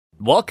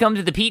Welcome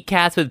to the Pete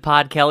Cast with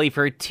Pod Kelly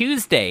for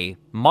Tuesday,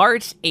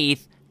 March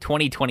 8th,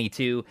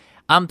 2022.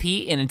 I'm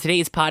Pete, and in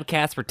today's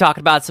podcast, we're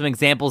talking about some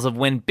examples of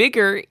when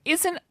bigger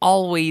isn't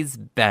always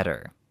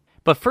better.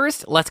 But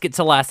first, let's get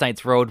to last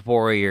night's Road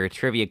Warrior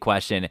trivia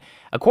question.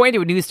 According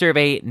to a new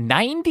survey,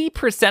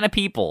 90% of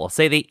people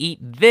say they eat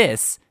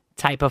this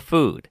type of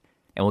food.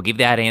 And we'll give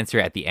that answer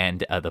at the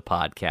end of the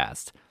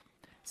podcast.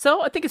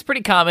 So I think it's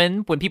pretty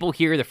common when people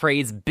hear the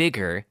phrase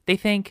bigger, they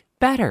think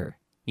better.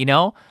 You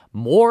know,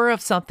 more of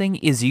something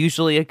is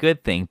usually a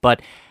good thing.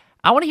 But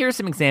I want to hear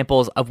some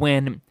examples of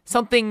when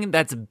something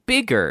that's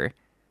bigger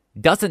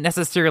doesn't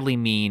necessarily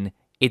mean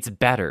it's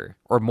better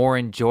or more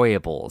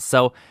enjoyable.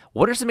 So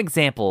what are some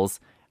examples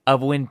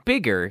of when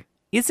bigger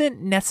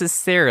isn't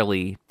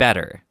necessarily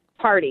better?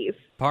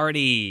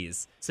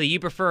 Parties. So you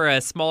prefer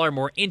a smaller,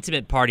 more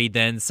intimate party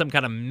than some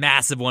kind of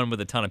massive one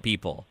with a ton of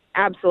people?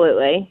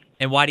 Absolutely.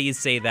 And why do you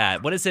say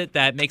that? What is it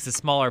that makes a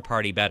smaller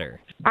party better?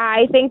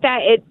 I think that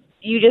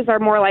you just are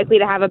more likely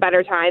to have a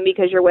better time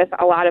because you're with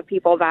a lot of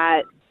people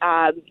that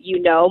you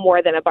know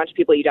more than a bunch of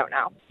people you don't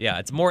know. Yeah,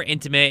 it's more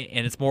intimate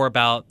and it's more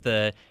about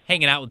the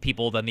hanging out with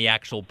people than the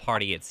actual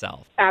party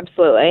itself.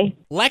 Absolutely.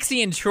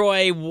 Lexi and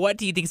Troy, what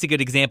do you think is a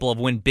good example of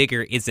when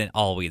bigger isn't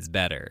always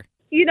better?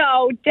 You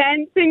know,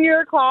 dents in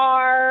your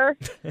car,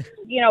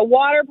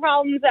 water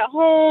problems at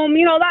home,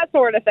 that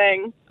sort of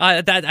thing.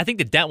 I think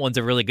the dent one's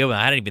a really good one.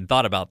 I hadn't even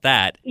thought about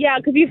that. Yeah,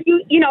 because if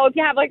you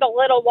have like a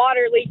little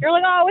water leak, you're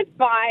like, oh, it's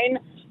fine.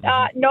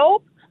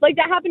 Nope. Like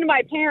that happened to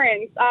my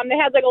parents. They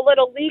had like a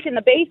little leak in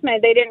the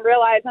basement. They didn't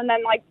realize. And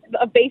then like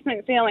a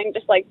basement ceiling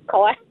just like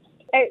collapsed.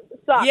 It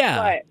sucks.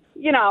 Yeah. But,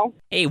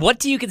 Hey, what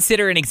do you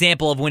consider an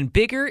example of when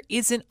bigger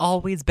isn't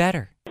always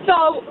better?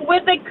 So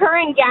with the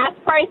current gas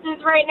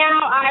prices right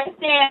now, I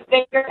say a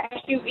bigger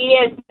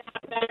SUV is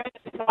not better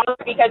than smaller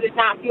because it's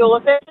not fuel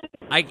efficient.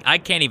 I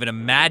can't even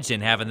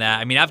imagine having that.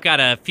 I mean, I've got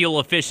a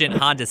fuel-efficient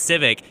Honda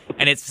Civic,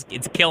 and it's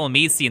killing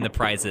me seeing the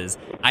prices.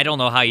 I don't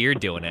know how you're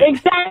doing it.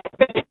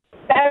 Exactly.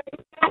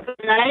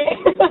 Right?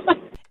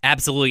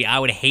 Absolutely, I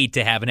would hate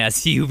to have an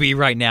SUV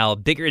right now.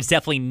 Bigger is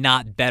definitely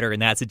not better in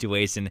that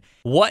situation.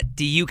 What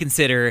do you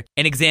consider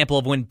an example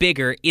of when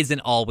bigger isn't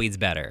always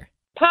better?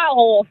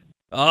 Potholes.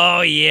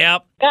 Oh,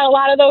 yep. Got a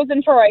lot of those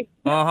in Troy.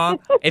 Uh-huh.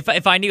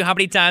 If I knew how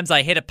many times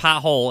I hit a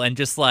pothole and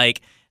just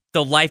like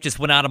the life just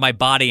went out of my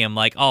body, I'm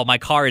like, oh, my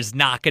car is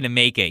not going to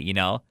make it,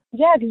 Yeah,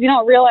 because you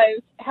don't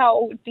realize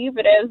how deep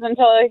it is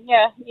until,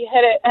 you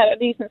hit it at a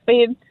decent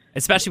speed.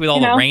 Especially with all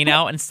the rain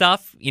out and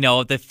stuff,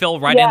 they fill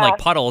right in like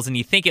puddles and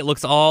you think it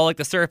looks all like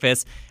the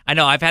surface. I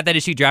know, I've had that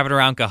issue driving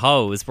around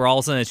Cahoes where all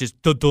of a sudden it's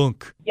just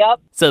dunk.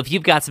 Yep. So if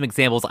you've got some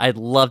examples, I'd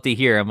love to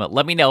hear them.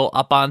 Let me know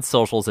up on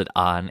socials at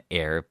On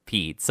Air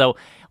Pete. So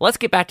let's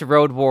get back to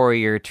Road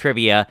Warrior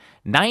trivia.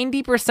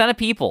 90% of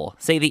people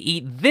say they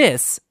eat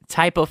this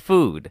type of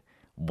food.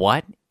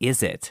 What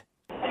is it?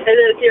 Is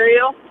it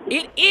cereal?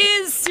 It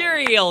is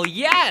cereal,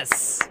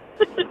 yes!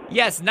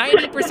 Yes,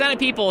 90% of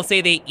people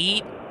say they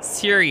eat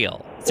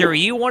cereal. So are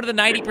you one of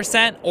the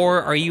 90%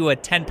 or are you a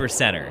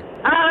 10%er?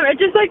 It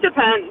just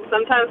depends.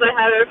 Sometimes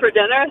I have it for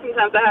dinner,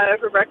 sometimes I have it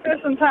for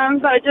breakfast,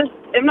 sometimes I just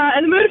am not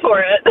in the mood for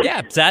it.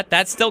 Yeah,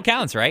 that still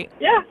counts, right?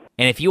 Yeah.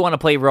 And if you want to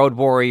play Road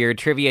Warrior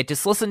trivia,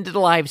 just listen to the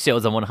live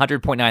shows on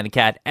 100.9 The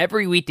Cat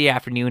every weekday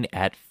afternoon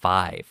at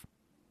 5.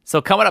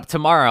 So coming up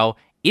tomorrow,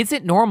 is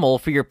it normal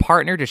for your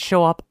partner to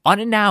show up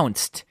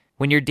unannounced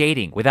when you're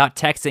dating without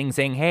texting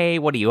saying, hey,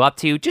 what are you up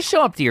to? Just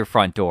show up to your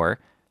front door.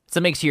 So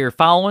make sure you're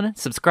following,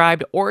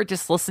 subscribed, or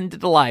just listen to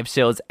the live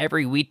shows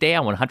every weekday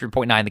on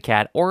 100.9 The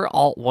Cat or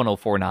Alt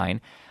 1049.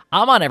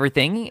 I'm on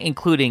everything,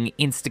 including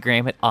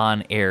Instagram at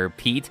On Air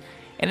Pete.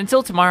 And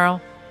until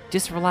tomorrow,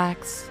 just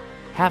relax,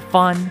 have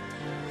fun,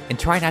 and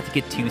try not to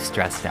get too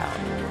stressed out.